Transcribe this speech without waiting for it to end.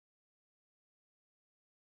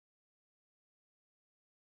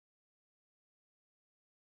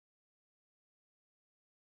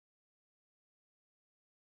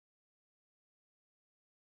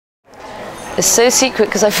It's so secret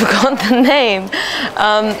because I forgot the name.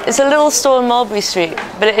 It's a little store on Mulberry Street,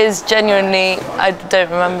 but it is genuinely, I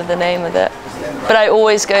don't remember the name of it. But I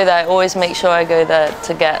always go there, I always make sure I go there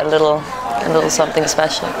to get a little something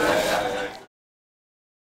special.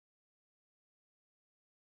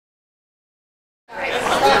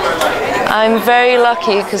 I'm very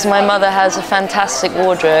lucky because my mother has a fantastic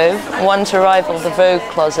wardrobe, one to rival the Vogue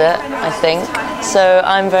closet, I think. So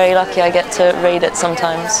I'm very lucky I get to raid it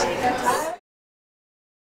sometimes.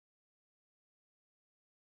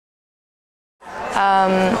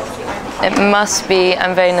 It must be,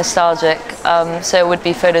 I'm very nostalgic, so it would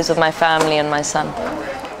be photos of my family and my son.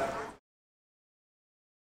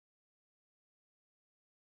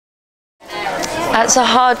 That's a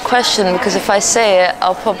hard question because if I say it,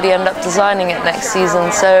 I'll probably end up designing it next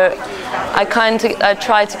season, so I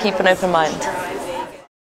try to keep an open mind.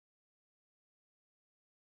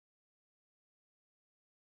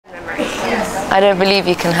 I don't believe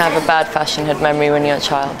you can have a bad fashion hood memory when you're a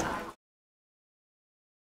child.